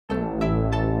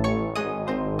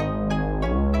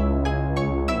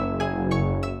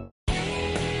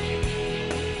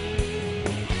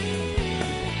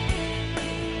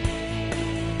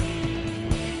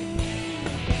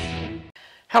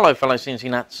Hello fellow CNC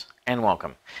nuts and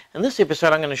welcome. In this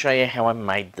episode I'm going to show you how I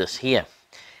made this here.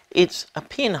 It's a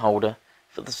pen holder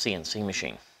for the CNC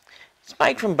machine. It's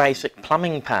made from basic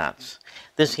plumbing parts.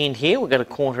 This end here we've got a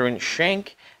 1/4 inch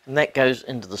shank and that goes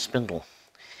into the spindle.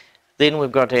 Then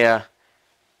we've got our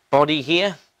body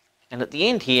here, and at the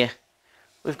end here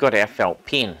we've got our felt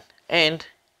pen and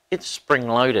it's spring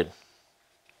loaded.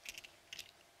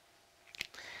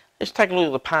 Let's take a look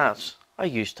at the parts I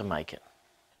used to make it.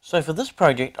 So for this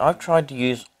project I've tried to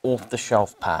use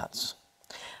off-the-shelf parts,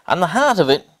 and the heart of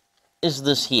it is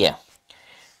this here.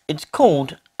 It's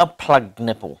called a plug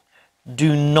nipple.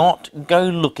 Do not go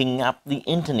looking up the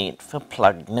internet for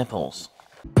plug nipples.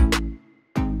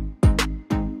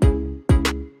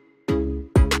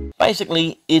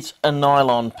 Basically it's a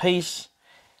nylon piece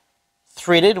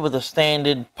threaded with a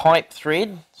standard pipe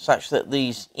thread such that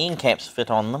these end caps fit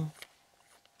on them.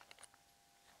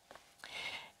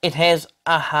 It has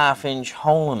a 1/2 inch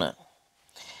hole in it,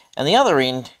 and the other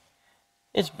end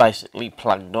is basically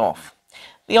plugged off.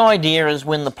 The idea is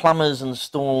when the plumber's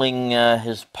installing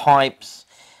his pipes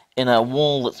in a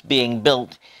wall that's being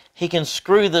built, he can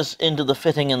screw this into the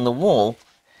fitting in the wall,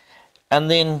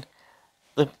 and then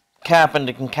the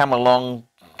carpenter can come along,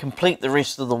 complete the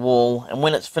rest of the wall, and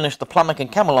when it's finished the plumber can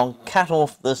come along, cut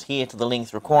off this here to the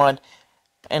length required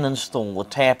and install the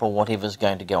tap or whatever's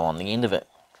going to go on the end of it.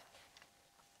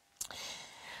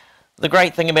 The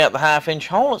great thing about the 1/2 inch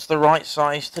hole, it's the right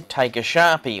size to take a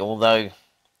Sharpie, although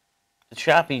the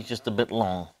Sharpie is just a bit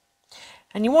long.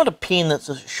 And you want a pen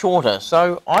that's shorter,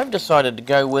 so I've decided to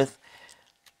go with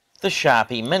the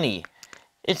Sharpie Mini.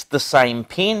 It's the same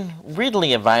pen,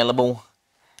 readily available,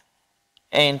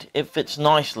 and it fits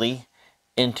nicely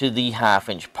into the 1/2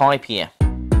 inch pipe here.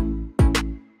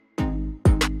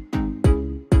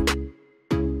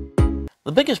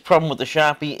 The biggest problem with the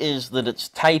Sharpie is that it's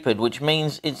tapered, which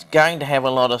means it's going to have a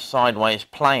lot of sideways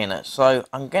play in it. So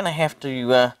I'm going to have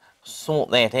to sort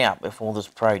that out before this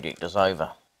project is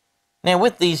over. Now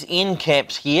with these end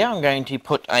caps here, I'm going to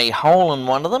put a hole in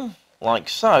one of them, like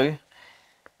so.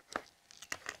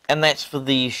 And that's for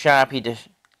the Sharpie to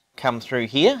come through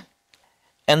here.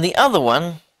 And the other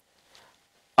one,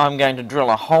 I'm going to drill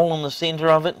a hole in the center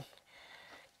of it,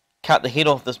 cut the head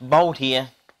off this bolt here,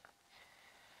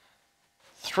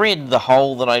 thread the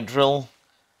hole that I drill,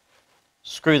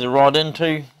 screw the rod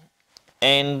into,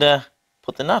 and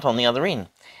put the nut on the other end.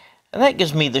 And that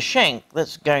gives me the shank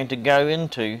that's going to go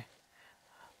into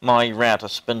my router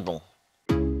spindle.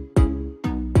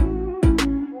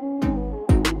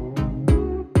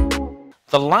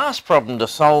 The last problem to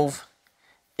solve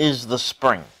is the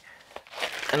spring.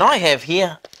 And I have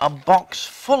here a box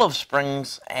full of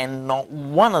springs and not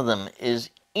one of them is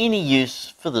any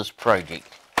use for this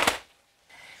project.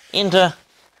 Enter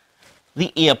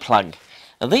the ear plug.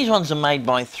 Now these ones are made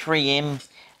by 3M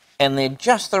and they're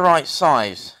just the right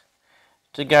size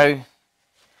to go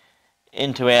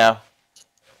into our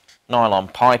nylon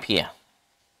pipe here.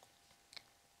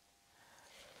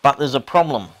 But there's a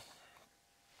problem.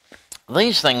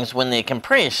 These things, when they're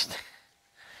compressed,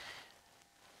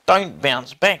 don't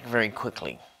bounce back very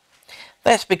quickly.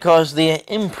 That's because they're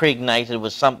impregnated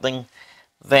with something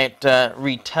that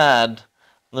retard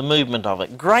the movement of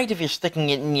it. Great if you're sticking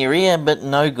it in your ear, but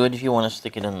no good if you want to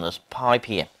stick it in this pipe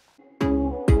here.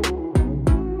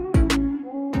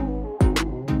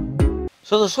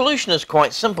 So the solution is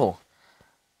quite simple.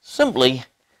 Simply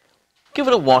give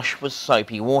it a wash with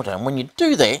soapy water, and when you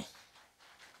do that,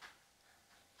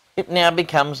 it now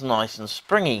becomes nice and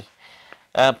springy.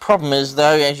 Problem is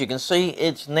though, as you can see,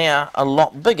 it's now a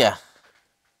lot bigger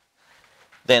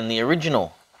than the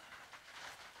original.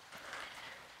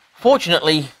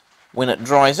 Fortunately, when it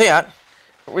dries out,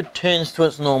 it returns to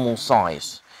its normal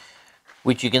size,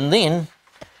 which you can then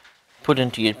put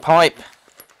into your pipe,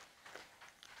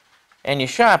 and your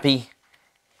Sharpie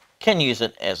can use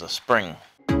it as a spring.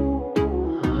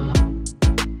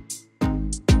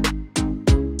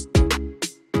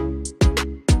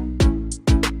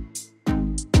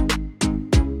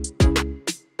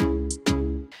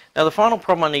 Now the final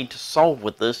problem I need to solve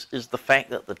with this is the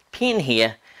fact that the pen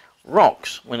here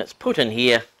rocks when it's put in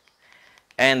here,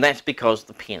 and that's because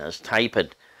the pen is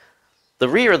tapered. The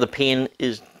rear of the pen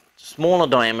is smaller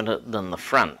diameter than the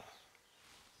front.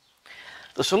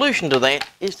 The solution to that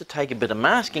is to take a bit of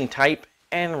masking tape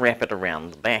and wrap it around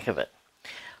the back of it.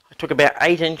 I took about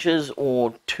 8 inches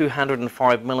or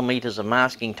 205 millimeters of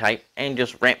masking tape and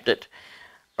just wrapped it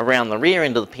around the rear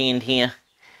end of the pen here,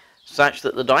 such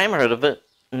that the diameter of it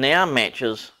now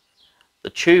matches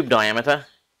the tube diameter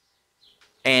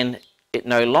and it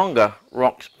no longer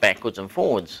rocks backwards and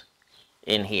forwards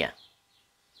in here.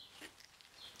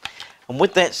 And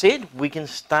with that said, we can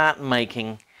start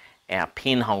making our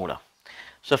pen holder.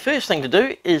 So first thing to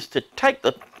do is to take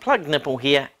the plug nipple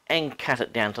here and cut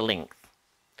it down to length.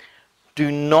 Do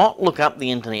not look up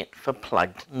the internet for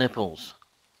plugged nipples.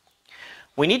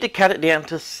 We need to cut it down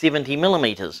to 70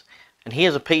 millimeters. And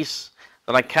here's a piece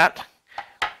that I cut.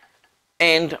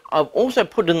 And I've also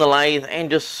put in the lathe and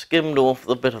just skimmed off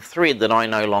the bit of thread that I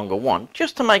no longer want,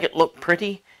 just to make it look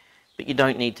pretty, but you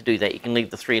don't need to do that. You can leave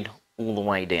the thread all the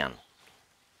way down.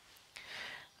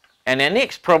 And our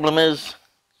next problem is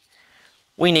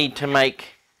we need to make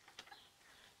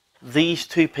these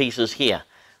two pieces here.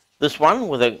 This one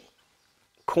with a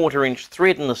 1/4 inch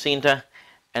thread in the center,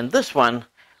 and this one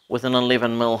with an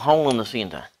 11mm hole in the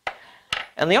center.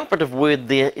 And the operative word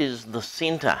there is the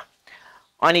center.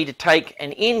 I need to take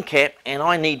an end cap and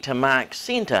I need to mark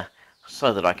center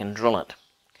so that I can drill it.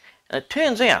 And it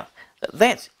turns out that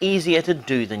that's easier to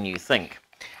do than you think.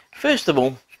 First of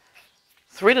all,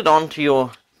 thread it onto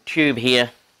your tube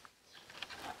here,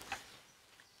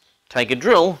 take a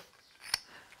drill,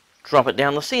 drop it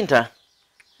down the center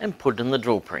and put it in the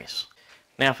drill press.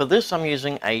 Now for this I'm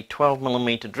using a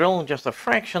 12mm drill, just a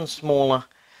fraction smaller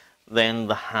than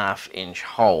the 1/2 inch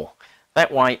hole.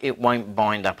 That way it won't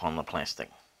bind up on the plastic.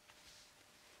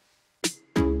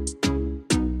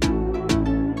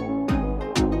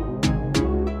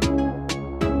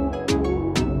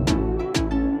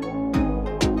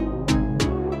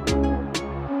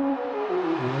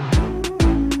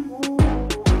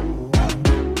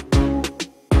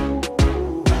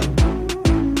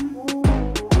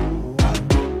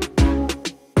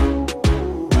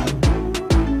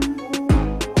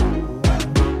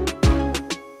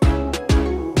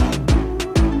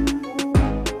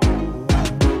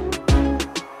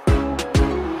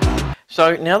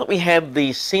 So now that we have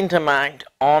the center marked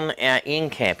on our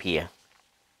end cap here,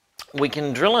 we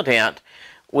can drill it out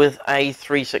with a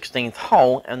 3/16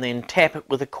 hole and then tap it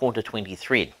with a 1/4 20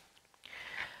 thread.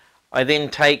 I then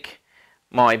take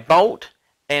my bolt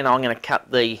and I'm going to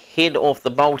cut the head off the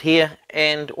bolt here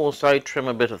and also trim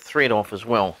a bit of thread off as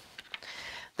well.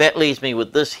 That leaves me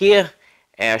with this here,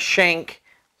 our shank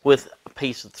with a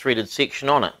piece of threaded section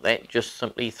on it. That just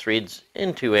simply threads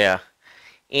into our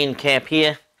end cap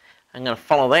here. I'm going to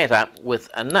follow that up with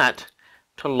a nut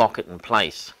to lock it in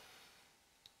place.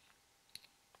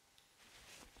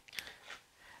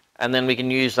 And then we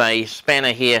can use a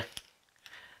spanner here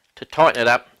to tighten it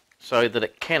up so that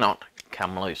it cannot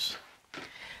come loose.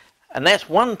 And that's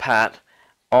one part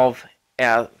of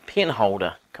our pen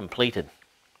holder completed.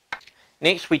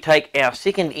 Next we take our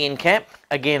second end cap,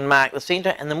 again mark the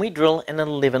center, and then we drill an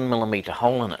 11mm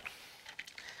hole in it.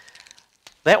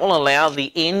 That will allow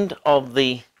the end of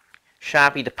the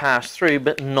Sharpie to pass through,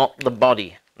 but not the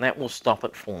body. That will stop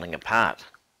it falling apart.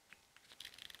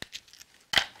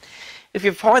 If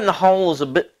you find the hole is a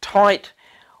bit tight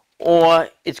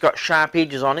or it's got sharp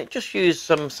edges on it, just use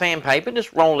some sandpaper,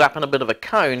 just roll it up in a bit of a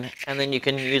cone, and then you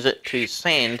can use it to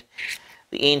sand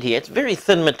the end here. It's very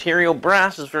thin material.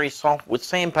 Brass is very soft. With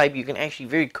sandpaper you can actually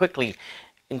very quickly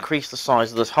increase the size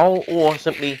of this hole or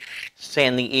simply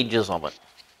sand the edges of it.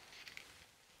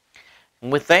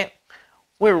 And with that,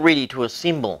 we're ready to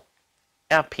assemble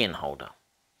our pen holder.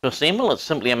 To assemble, it's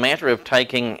simply a matter of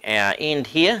taking our end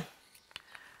here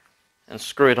and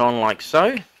screw it on like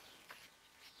so.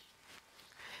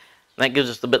 That gives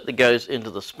us the bit that goes into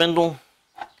the spindle.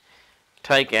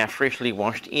 Take our freshly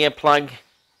washed ear plug,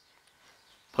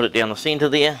 put it down the center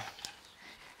there.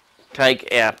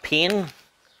 Take our pen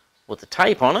with the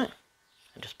tape on it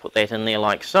and just put that in there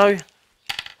like so.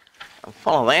 And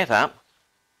follow that up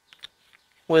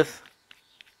with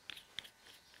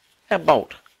our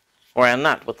bolt or our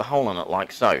nut with the hole in it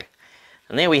like so.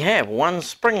 And there we have one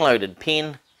spring-loaded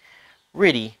pen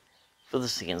ready for the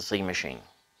CNC machine.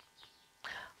 I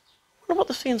wonder what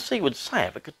the CNC would say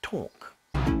if it could talk.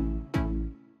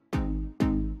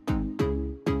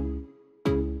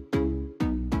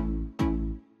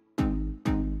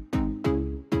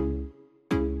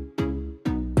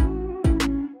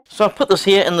 So I've put this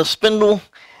here in the spindle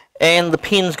and the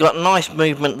pen's got nice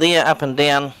movement there up and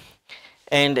down.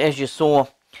 And as you saw,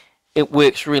 it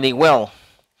works really well.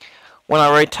 When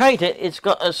I rotate it, it's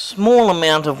got a small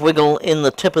amount of wiggle in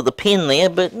the tip of the pen there,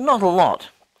 but not a lot.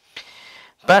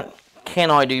 But can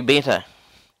I do better?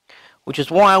 Which is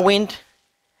why I went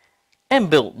and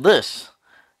built this.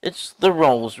 It's the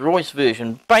Rolls-Royce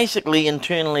version. Basically,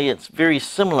 internally, it's very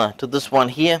similar to this one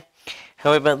here.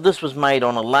 However, this was made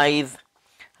on a lathe.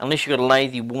 Unless you've got a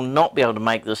lathe, you will not be able to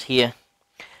make this here.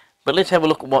 But let's have a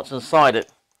look at what's inside it,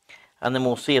 and then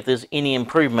we'll see if there's any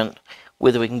improvement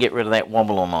whether we can get rid of that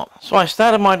wobble or not. So I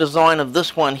started my design of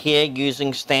this one here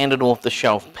using standard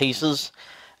off-the-shelf pieces,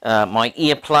 my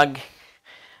ear plug,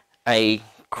 a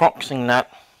croxing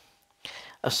nut,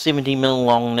 a 70mm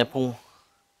long nipple,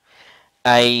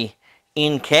 a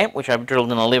end cap which I've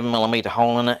drilled an 11mm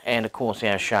hole in it, and of course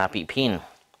our Sharpie pen.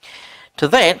 To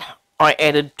that I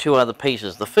added two other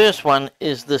pieces. The first one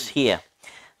is this here.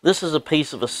 This is a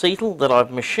piece of acetal that I've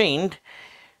machined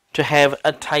to have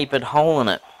a tapered hole in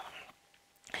it.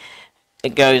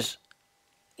 It goes,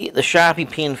 the Sharpie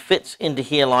pen fits into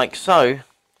here like so.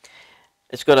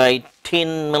 It's got a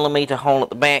 10mm hole at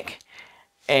the back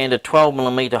and a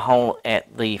 12mm hole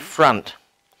at the front,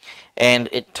 and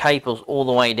it tapers all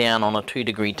the way down on a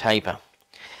 2-degree taper.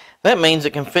 That means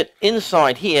it can fit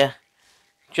inside here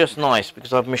just nice,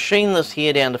 because I've machined this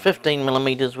here down to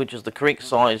 15mm, which is the correct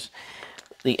size,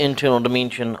 the internal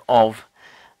dimension of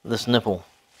this nipple.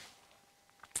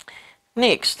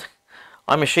 Next,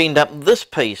 I machined up this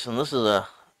piece, and this is a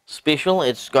special.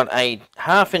 It's got a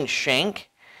 1/2 inch shank.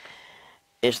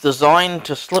 It's designed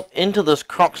to slip into this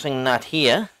croxing nut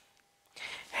here.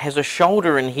 Has a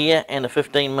shoulder in here and a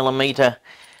 15mm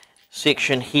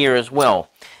section here as well.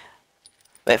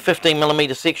 That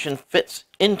 15mm section fits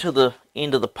into the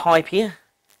end of the pipe here,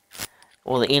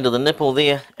 or the end of the nipple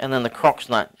there, and then the crox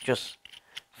nut just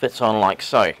fits on like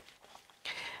so.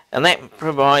 And that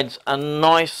provides a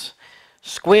nice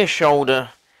square shoulder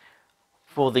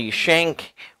for the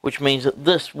shank, which means that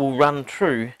this will run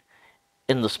true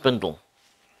in the spindle.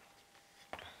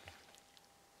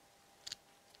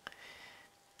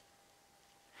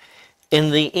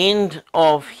 In the end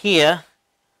of here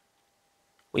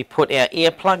we put our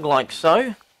ear plug like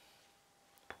so,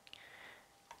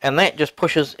 and that just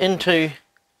pushes into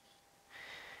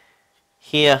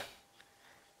here,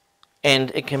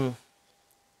 and it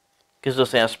gives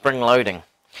us our spring loading.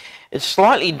 It's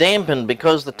slightly dampened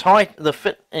because the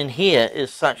fit in here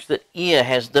is such that air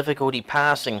has difficulty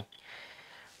passing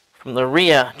from the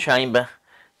rear chamber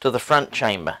to the front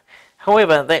chamber.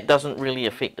 However, that doesn't really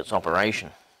affect its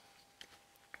operation.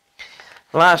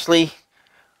 Lastly,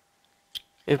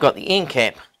 we've got the end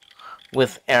cap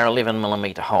with our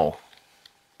 11mm hole.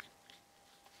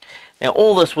 Now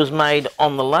all this was made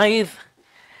on the lathe,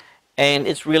 and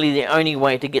it's really the only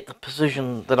way to get the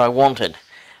precision that I wanted.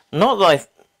 Not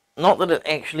that it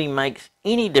actually makes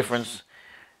any difference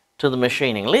to the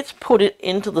machining. Let's put it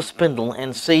into the spindle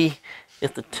and see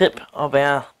if the tip of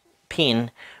our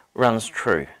pen runs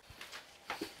true.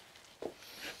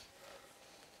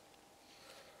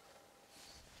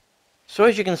 So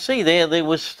as you can see there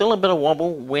was still a bit of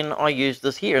wobble when I used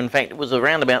this here. In fact, it was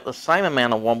around about the same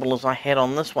amount of wobble as I had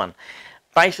on this one.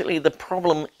 Basically, the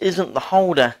problem isn't the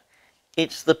holder,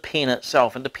 it's the pen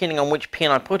itself. And depending on which pen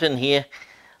I put in here,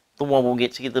 the wobble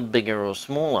gets either bigger or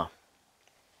smaller.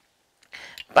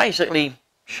 Basically,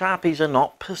 Sharpies are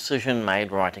not precision-made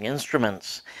writing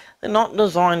instruments. They're not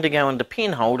designed to go into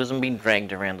pen holders and be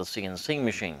dragged around a CNC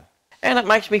machine. And it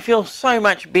makes me feel so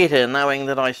much better knowing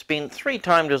that I spent 3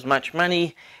 times as much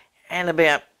money and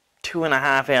about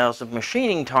 2.5 hours of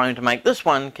machining time to make this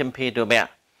one, compared to about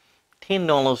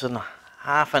 $10 and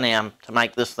half an hour to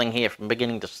make this thing here from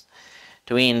beginning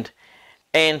to end.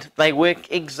 And they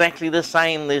work exactly the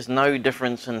same. There's no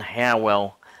difference in how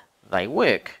well they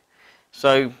work.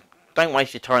 So don't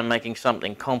waste your time making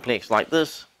something complex like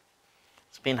this.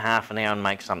 Spend half an hour and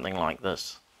make something like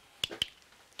this.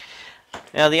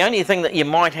 Now the only thing that you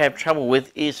might have trouble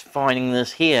with is finding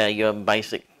this here, your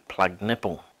basic plug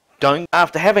nipple.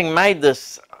 After having made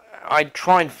this, I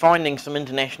tried finding some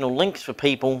international links for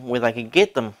people where they could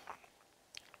get them,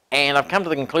 and I've come to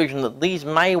the conclusion that these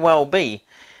may well be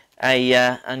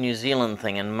a New Zealand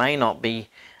thing and may not be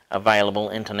available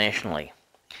internationally.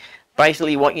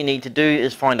 Basically what you need to do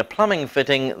is find a plumbing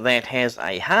fitting that has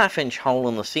a 1/2 inch hole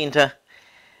in the center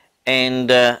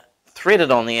and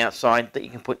threaded on the outside that you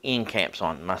can put end caps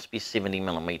on. It must be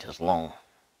 70mm long.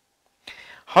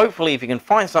 Hopefully if you can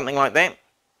find something like that,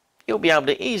 you'll be able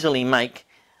to easily make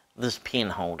this pen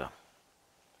holder.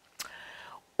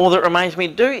 All that remains me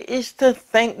to do is to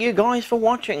thank you guys for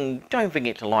watching. Don't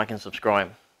forget to like and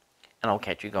subscribe, and I'll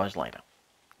catch you guys later.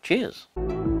 Cheers.